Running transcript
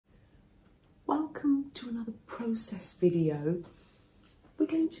welcome to another process video. We're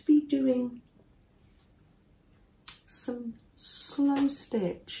going to be doing some slow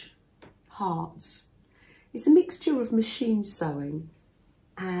stitch hearts. It's a mixture of machine sewing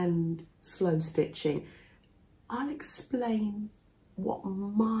and slow stitching. I'll explain what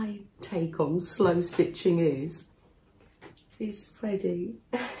my take on slow stitching is. Is Freddie.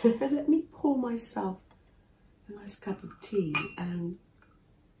 Let me pour myself a nice cup of tea and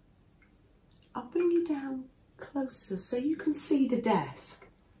I'll bring you down closer so you can see the desk,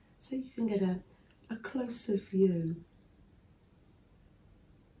 so you can get a closer view.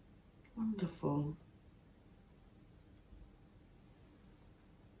 Wonderful.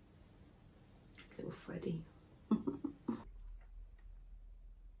 Little Freddie.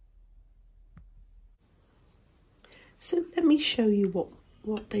 So let me show you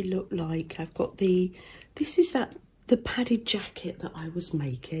what they look like. I've got the padded jacket that I was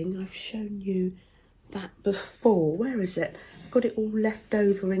making. I've shown you that before. Where is it? Got it all left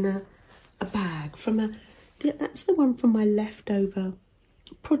over in a bag from that's the one from my leftover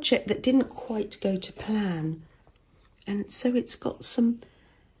project that didn't quite go to plan. And so it's got some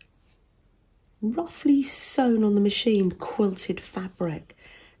roughly sewn on the machine quilted fabric,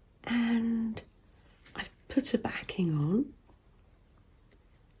 and I've put a backing on.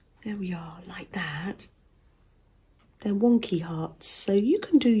 There we are, like that. They're wonky hearts, so you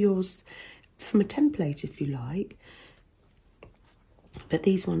can do yours from a template if you like. But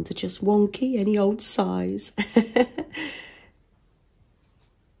these ones are just wonky, any old size.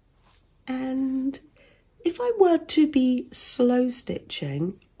 And if I were to be slow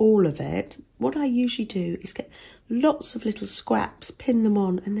stitching all of it, what I usually do is get lots of little scraps, pin them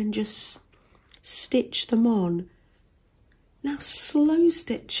on, and then just stitch them on. Now, slow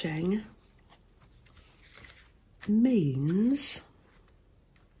stitching means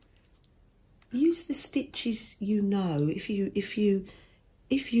use the stitches you know. If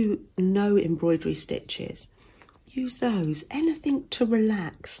you know embroidery stitches, use those. Anything to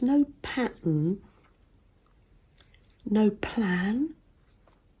relax. No pattern, no plan,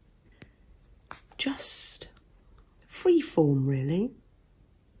 just free form really.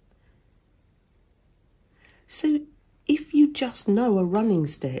 So if you just know a running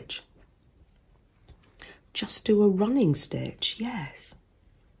stitch, just do a running stitch, yes.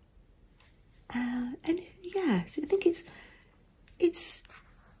 And yes, I think it's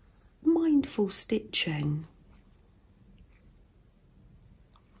mindful stitching.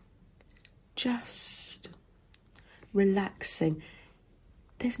 Just relaxing.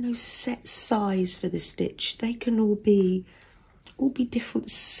 There's no set size for the stitch. They can all be different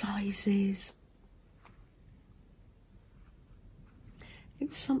sizes.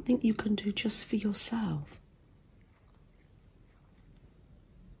 It's something you can do just for yourself.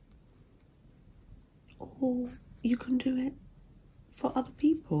 Or you can do it for other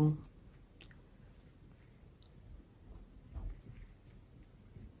people.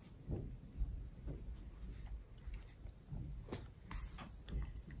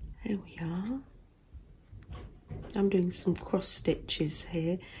 Here we are. I'm doing some cross stitches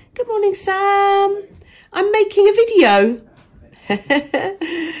here. Good morning, Sam. I'm making a video.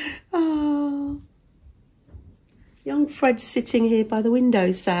 Oh. Young Fred's sitting here by the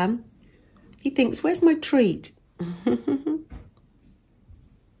window, Sam. He thinks, where's my treat?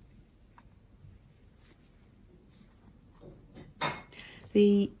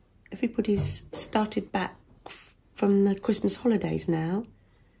 Everybody's started back from the Christmas holidays now.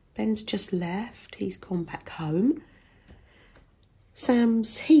 Ben's just left. He's gone back home.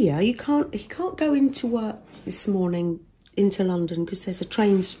 Sam's here. He can't go into work this morning into London because there's a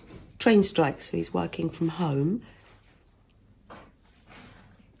train strike, so he's working from home.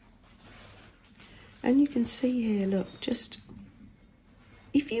 And you can see here, look, just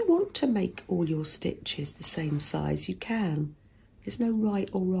if you want to make all your stitches the same size, you can. There's no right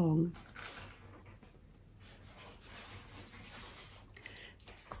or wrong.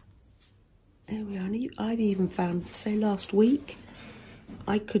 There we are. I've even found, say last week,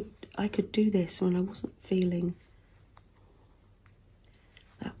 I could do this when I wasn't feeling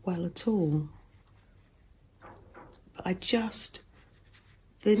that well at all. But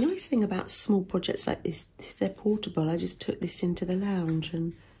the nice thing about small projects like this, they're portable. I just took this into the lounge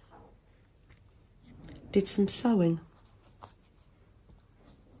and did some sewing.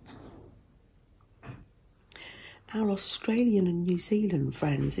 Our Australian and New Zealand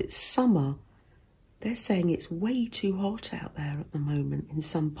friends, it's summer. They're saying it's way too hot out there at the moment in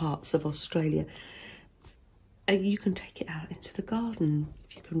some parts of Australia. You can take it out into the garden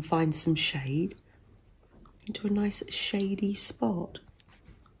if you can find some shade, into a nice shady spot.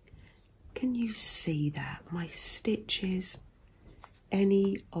 Can you see that? My stitches,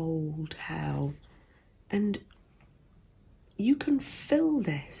 any old how. And you can fill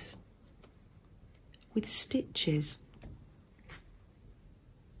this with stitches.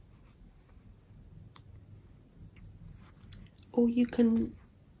 Or you can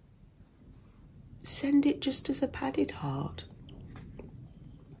send it just as a padded heart.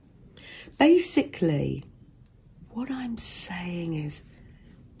 Basically, what I'm saying is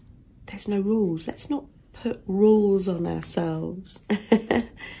there's no rules. Let's not put rules on ourselves.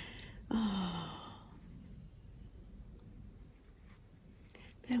 Oh.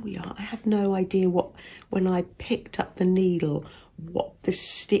 There we are. I have no idea when I picked up the needle, what the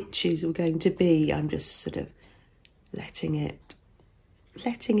stitches were going to be. I'm just sort of letting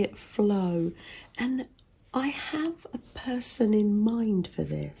it flow. And I have a person in mind for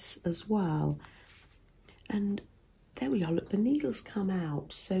this as well. And there we are. Look, the needle's come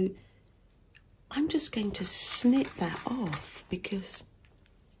out. So I'm just going to snip that off because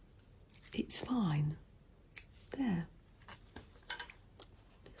it's fine. There.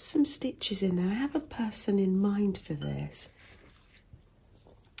 Some stitches in there. I have a person in mind for this.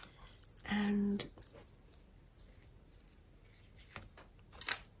 And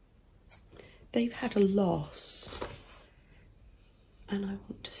they've had a loss. And I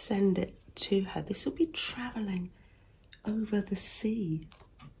want to send it to her. This will be travelling over the sea.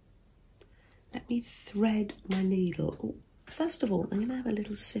 Let me thread my needle. Oh, first of all, I'm going to have a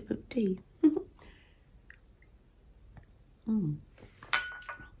little sip of tea.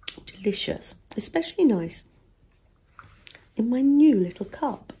 Delicious. Especially nice in my new little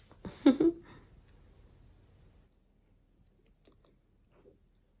cup.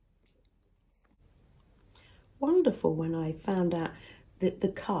 Wonderful when I found out that the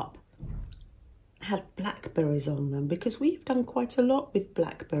cup had blackberries on them, because we've done quite a lot with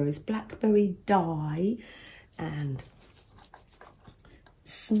blackberries. Blackberry dye and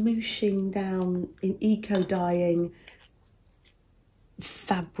smooshing down in eco-dyeing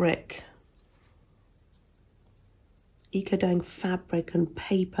fabric, eco-dyeing fabric and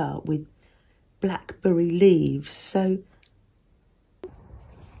paper with blackberry leaves. So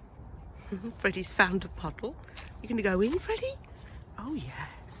Freddie's found a puddle. You're going to go in, Freddie? Oh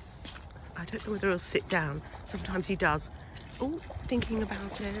yes. I don't know whether he'll sit down. Sometimes he does. Oh, thinking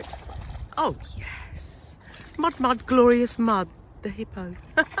about it. Oh yes. Mud, mud, glorious mud. The hippo.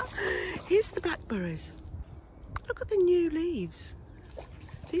 Here's the blackberries. Look at the new leaves.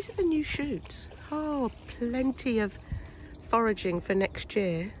 These are the new shoots. Oh, plenty of foraging for next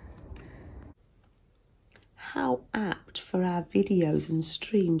year. How apt for our videos and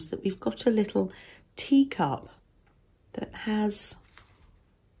streams that we've got a little teacup that has,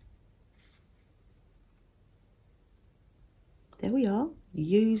 there we are,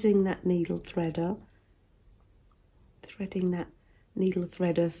 using that needle threader, threading that needle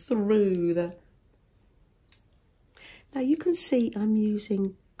threader through the, now you can see I'm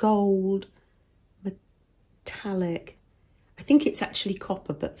using gold, metallic, I think it's actually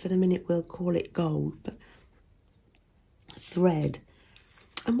copper, but for the minute we'll call it gold, but thread.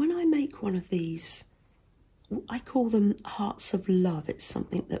 And when I make one of these, I call them hearts of love. It's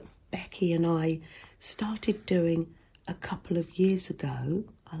something that Becky and I started doing a couple of years ago.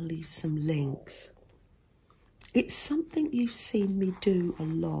 I'll leave some links. It's something you've seen me do a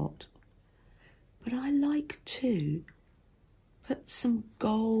lot, but I like to put some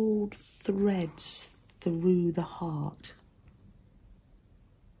gold threads through the heart.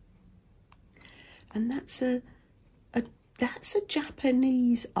 And that's a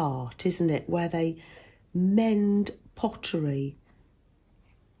Japanese art, isn't it? Where they mend pottery.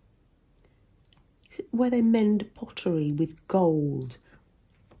 Where they mend pottery with gold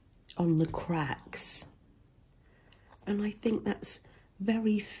on the cracks. And I think that's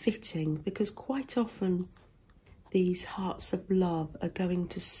very fitting, because quite often these hearts of love are going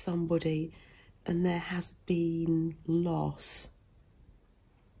to somebody and there has been loss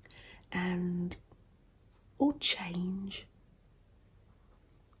and or change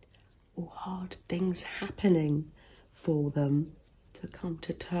or hard things happening for them to come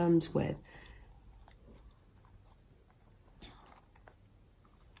to terms with.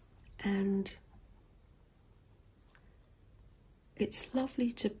 And it's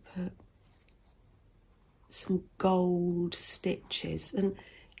lovely to put some gold stitches, and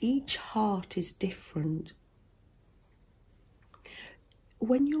each heart is different.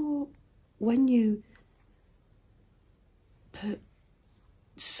 When you put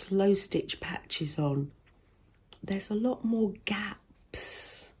slow stitch patches on, there's a lot more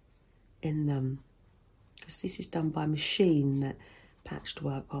gaps in them, because this is done by machine, that patched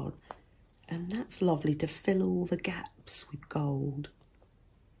work on, And that's lovely to fill all the gaps with gold.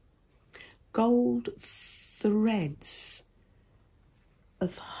 Gold threads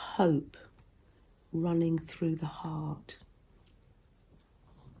of hope running through the heart.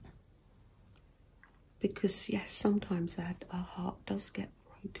 Because yes, sometimes our heart does get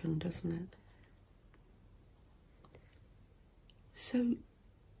broken, doesn't it? So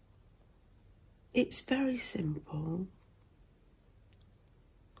it's very simple.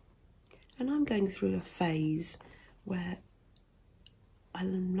 And I'm going through a phase where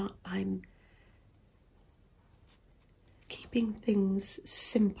I'm keeping things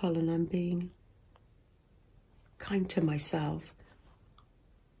simple, and I'm being kind to myself.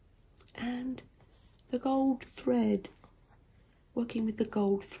 And the gold thread, working with the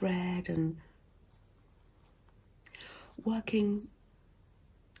gold thread and working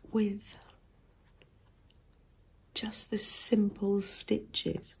with just the simple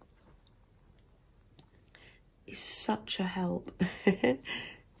stitches is such a help. I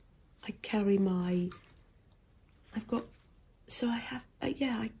carry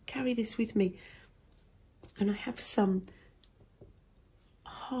I carry this with me, and I have some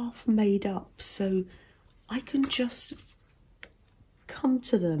half made up, so I can just come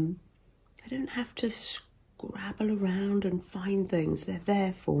to them. I don't have to scrabble around and find things. They're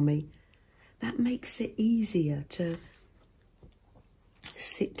there for me. That makes it easier to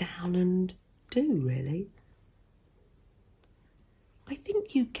sit down and do, really. I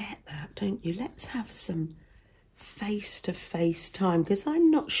think you get that, don't you? Let's have some face-to-face time, because I'm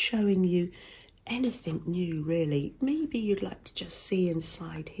not showing you anything new, really. Maybe you'd like to just see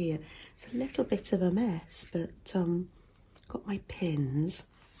inside here. It's a little bit of a mess, but got my pins.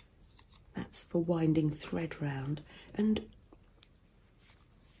 That's for winding thread round, and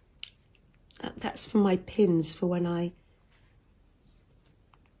that's for my pins for when I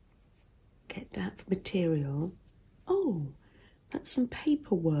get that material. Oh, that's some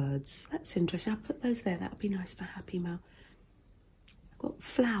paper words. That's interesting. I'll put those there. That'll be nice for Happy Mail. I've got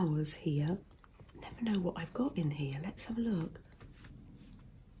flowers here. Never know what I've got in here. Let's have a look.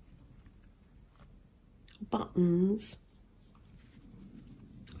 Buttons.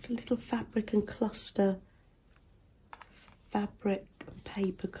 A little fabric and cluster. Fabric and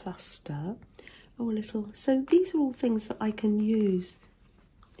paper cluster. Oh, a little. So these are all things that I can use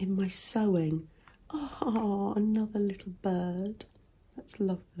in my sewing. Oh, another little bird. That's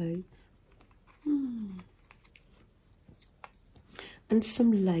lovely. And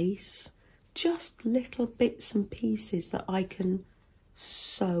some lace. Just little bits and pieces that I can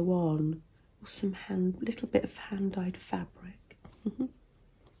sew on. Or some little bit of hand-dyed fabric.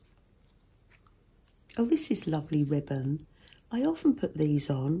 Oh, this is lovely ribbon. I often put these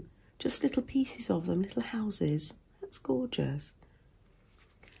on. Just little pieces of them, little houses. That's gorgeous.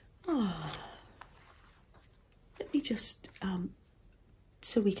 Let me just,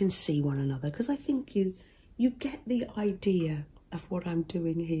 so we can see one another, because I think you get the idea of what I'm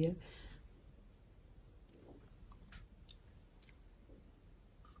doing here.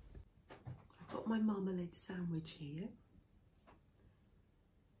 I've got my marmalade sandwich here.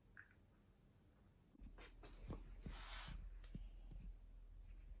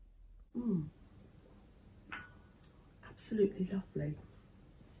 Absolutely lovely.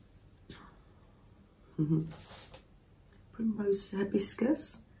 Primrose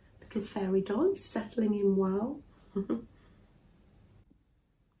hibiscus, little fairy doll, settling in well.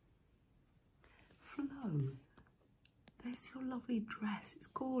 Flo, there's your lovely dress. It's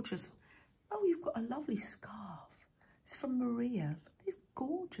gorgeous. Oh, you've got a lovely scarf. It's from Maria. It's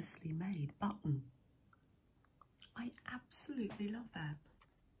gorgeously made button. I absolutely love that.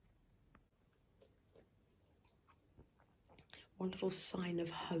 One little sign of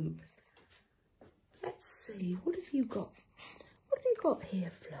hope. Let's see, what have you got? What have you got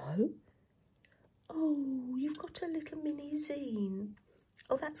here, Flo? Oh, you've got a little mini zine.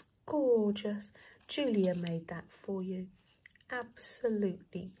 Oh, that's gorgeous. Julia made that for you.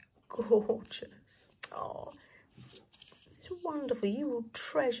 Absolutely gorgeous. Oh, it's wonderful. You will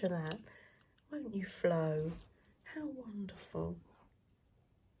treasure that, won't you, Flo? How wonderful.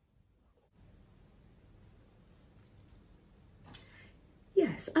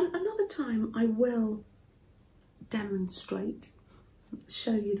 Yes, and another time I will demonstrate,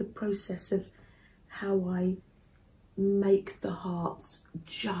 show you the process of how I make the hearts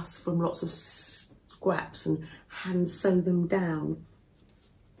just from lots of scraps and hand sew them down,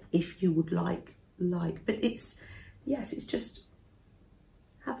 if you would like. But it's, yes, it's just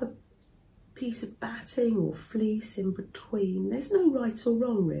have a piece of batting or fleece in between. There's no right or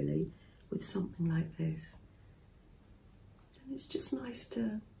wrong, really, with something like this. It's just nice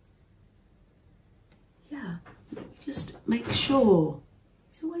to yeah, just make sure.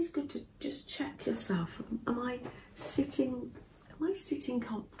 It's always good to just check yourself. Am I sitting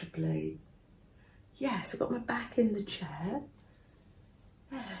comfortably? Yes, I've got my back in the chair.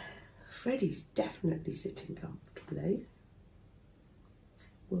 Freddie's definitely sitting comfortably.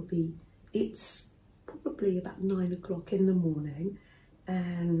 It's probably about 9 o'clock in the morning,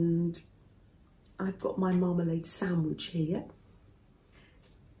 and I've got my marmalade sandwich here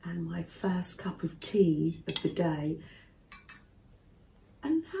and my first cup of tea of the day.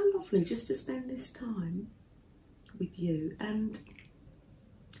 And how lovely just to spend this time with you and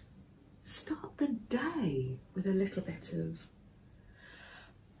start the day with a little bit of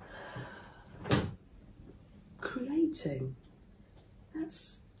creating.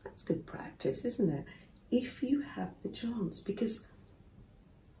 That's good practice, isn't it? If you have the chance, because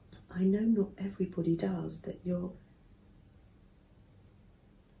I know not everybody does, that you're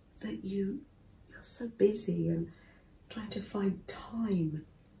so busy and trying to find time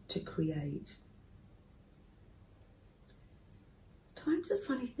to create. Time's a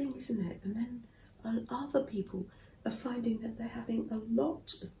funny thing, isn't it? And then other people are finding that they're having a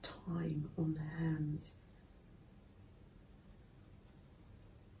lot of time on their hands.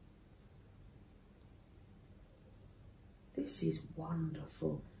 This is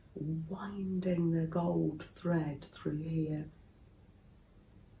wonderful, winding the gold thread through here.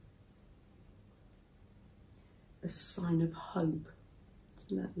 A sign of hope.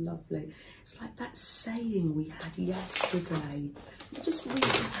 Isn't that lovely? It's like that saying we had yesterday. I'll just read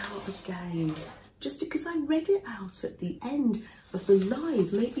it out again, just because I read it out at the end of the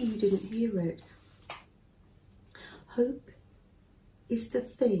live. Maybe you didn't hear it. Hope is the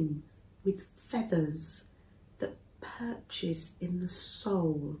thing with feathers that perches in the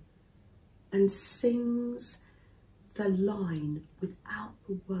soul and sings the line without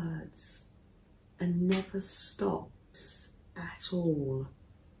the words and never stops at all.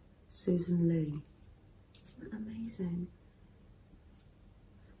 Susan Lee. Isn't that amazing?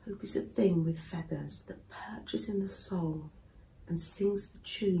 Hope is a thing with feathers that perches in the soul and sings the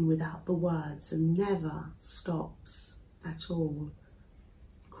tune without the words and never stops at all.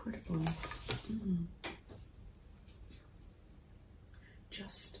 Incredible.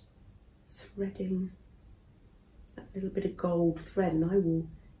 Just threading that little bit of gold thread, and I will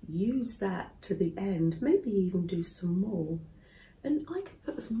use that to the end, maybe even do some more. And I can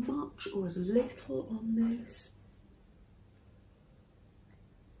put as much or as little on this.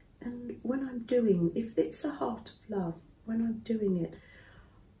 And when I'm doing, if it's a heart of love, when I'm doing it,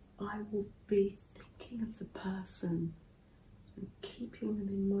 I will be thinking of the person and keeping them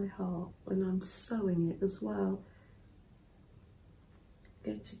in my heart when I'm sewing it as well.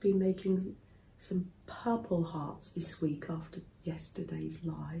 I'm going to be making some purple hearts this week after yesterday's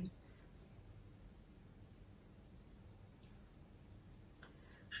live.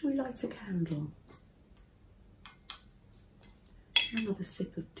 Shall we light a candle? Another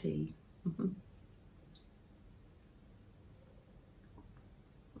sip of tea.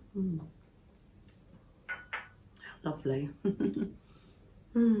 How lovely.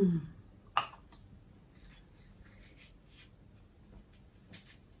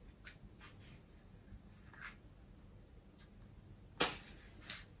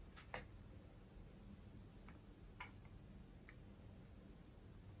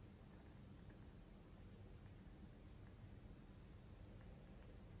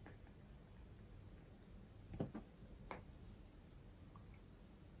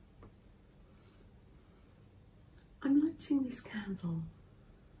 I'm lighting this candle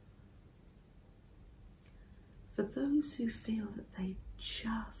for those who feel that they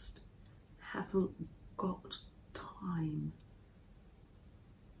just haven't got time.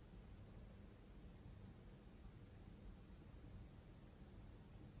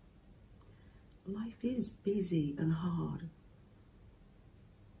 Life is busy and hard.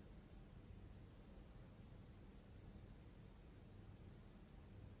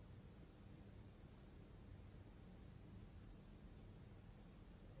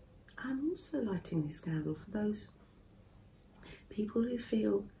 I'm also lighting this candle for those people who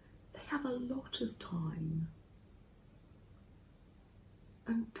feel they have a lot of time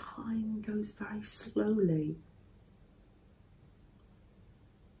and time goes very slowly.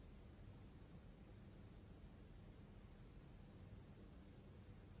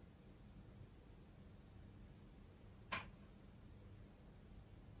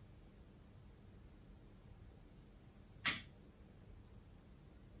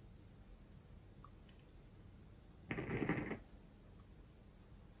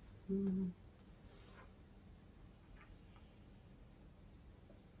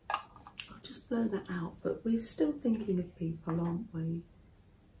 I'll just blur that out, but we're still thinking of people, aren't we?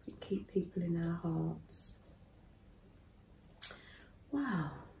 We keep people in our hearts.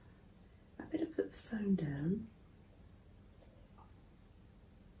 Wow, I better put the phone down.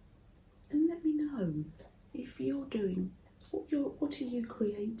 And let me know if you're doing, what are you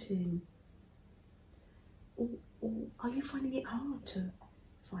creating? Or are you finding it hard to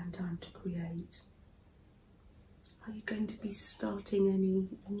find time to create? Are you going to be starting any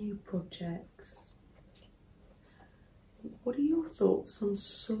new projects? What are your thoughts on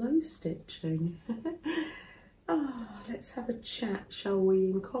slow stitching? Let's have a chat, shall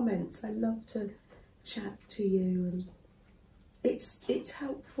we, in comments. I love to chat to you, and it's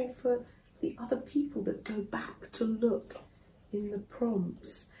helpful for the other people that go back to look in the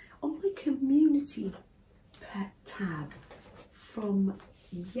prompts. On my community tab from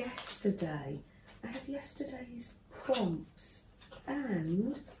yesterday, I have yesterday's prompts,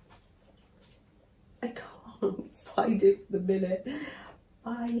 and I can't find it for the minute.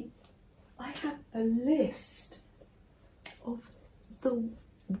 I have a list of the,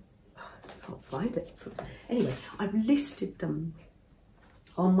 I can't find it. Anyway, I've listed them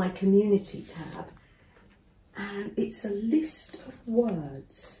on my community tab, and it's a list of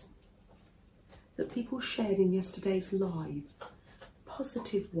words that people shared in yesterday's live,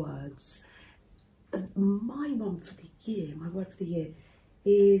 positive words. My one for the year, my word for the year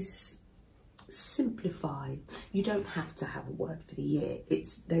is simplify. You don't have to have a word for the year,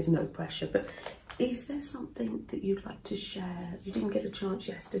 there's no pressure, but is there something that you'd like to share? You didn't get a chance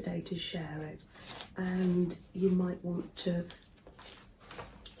yesterday to share it, and you might want to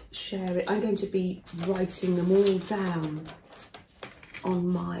share it. I'm going to be writing them all down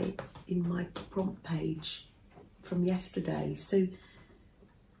on in my prompt page from yesterday, so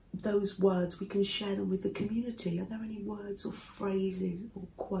those words, we can share them with the community. Are there any words or phrases or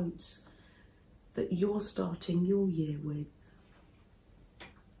quotes that you're starting your year with?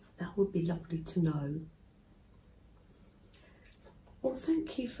 That would be lovely to know. Well,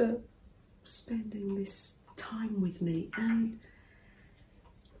 thank you for spending this time with me, and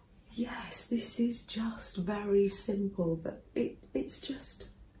yes, this is just very simple, but it's just,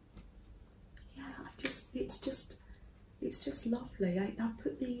 yeah, it's just lovely. I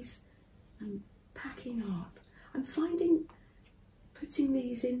put these, and packing up. I'm finding putting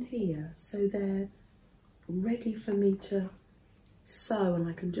these in here so they're ready for me to sew, and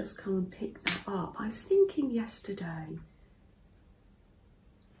I can just come and pick that up. I was thinking yesterday,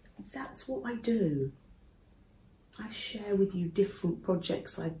 that's what I do. I share with you different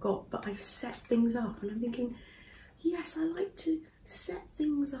projects I've got, but I set things up, and I'm thinking, yes, I like to set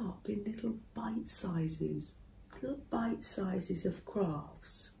things up in little bite sizes of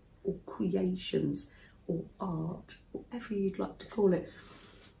crafts or creations or art, whatever you'd like to call it,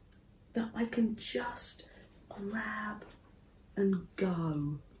 that I can just grab and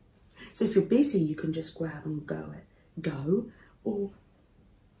go. So if you're busy, you can just grab and go, or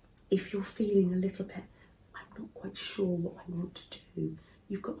if you're feeling a little bit, I'm not quite sure what I want to do,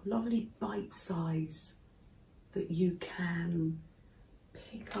 you've got lovely bite size that you can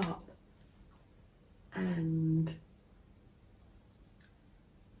pick up and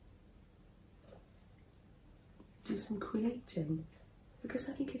do some creating, because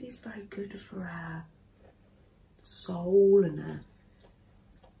I think it is very good for our soul and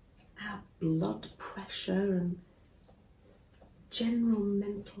our blood pressure and general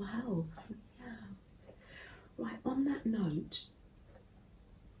mental health. Yeah. Right, on that note,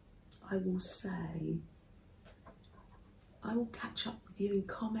 I will say I will catch up with you in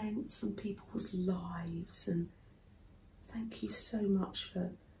comments and people's lives, and thank you so much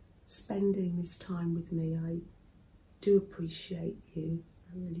for spending this time with me. I do appreciate you,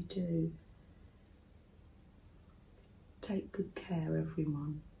 I really do. Take good care,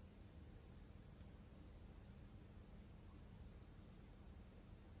 everyone.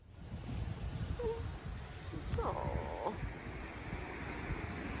 Oh,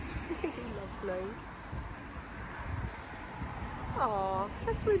 it's really lovely. Oh,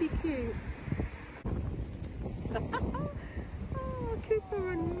 that's really cute. Oh, Cooper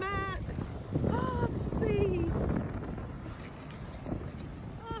and Matt.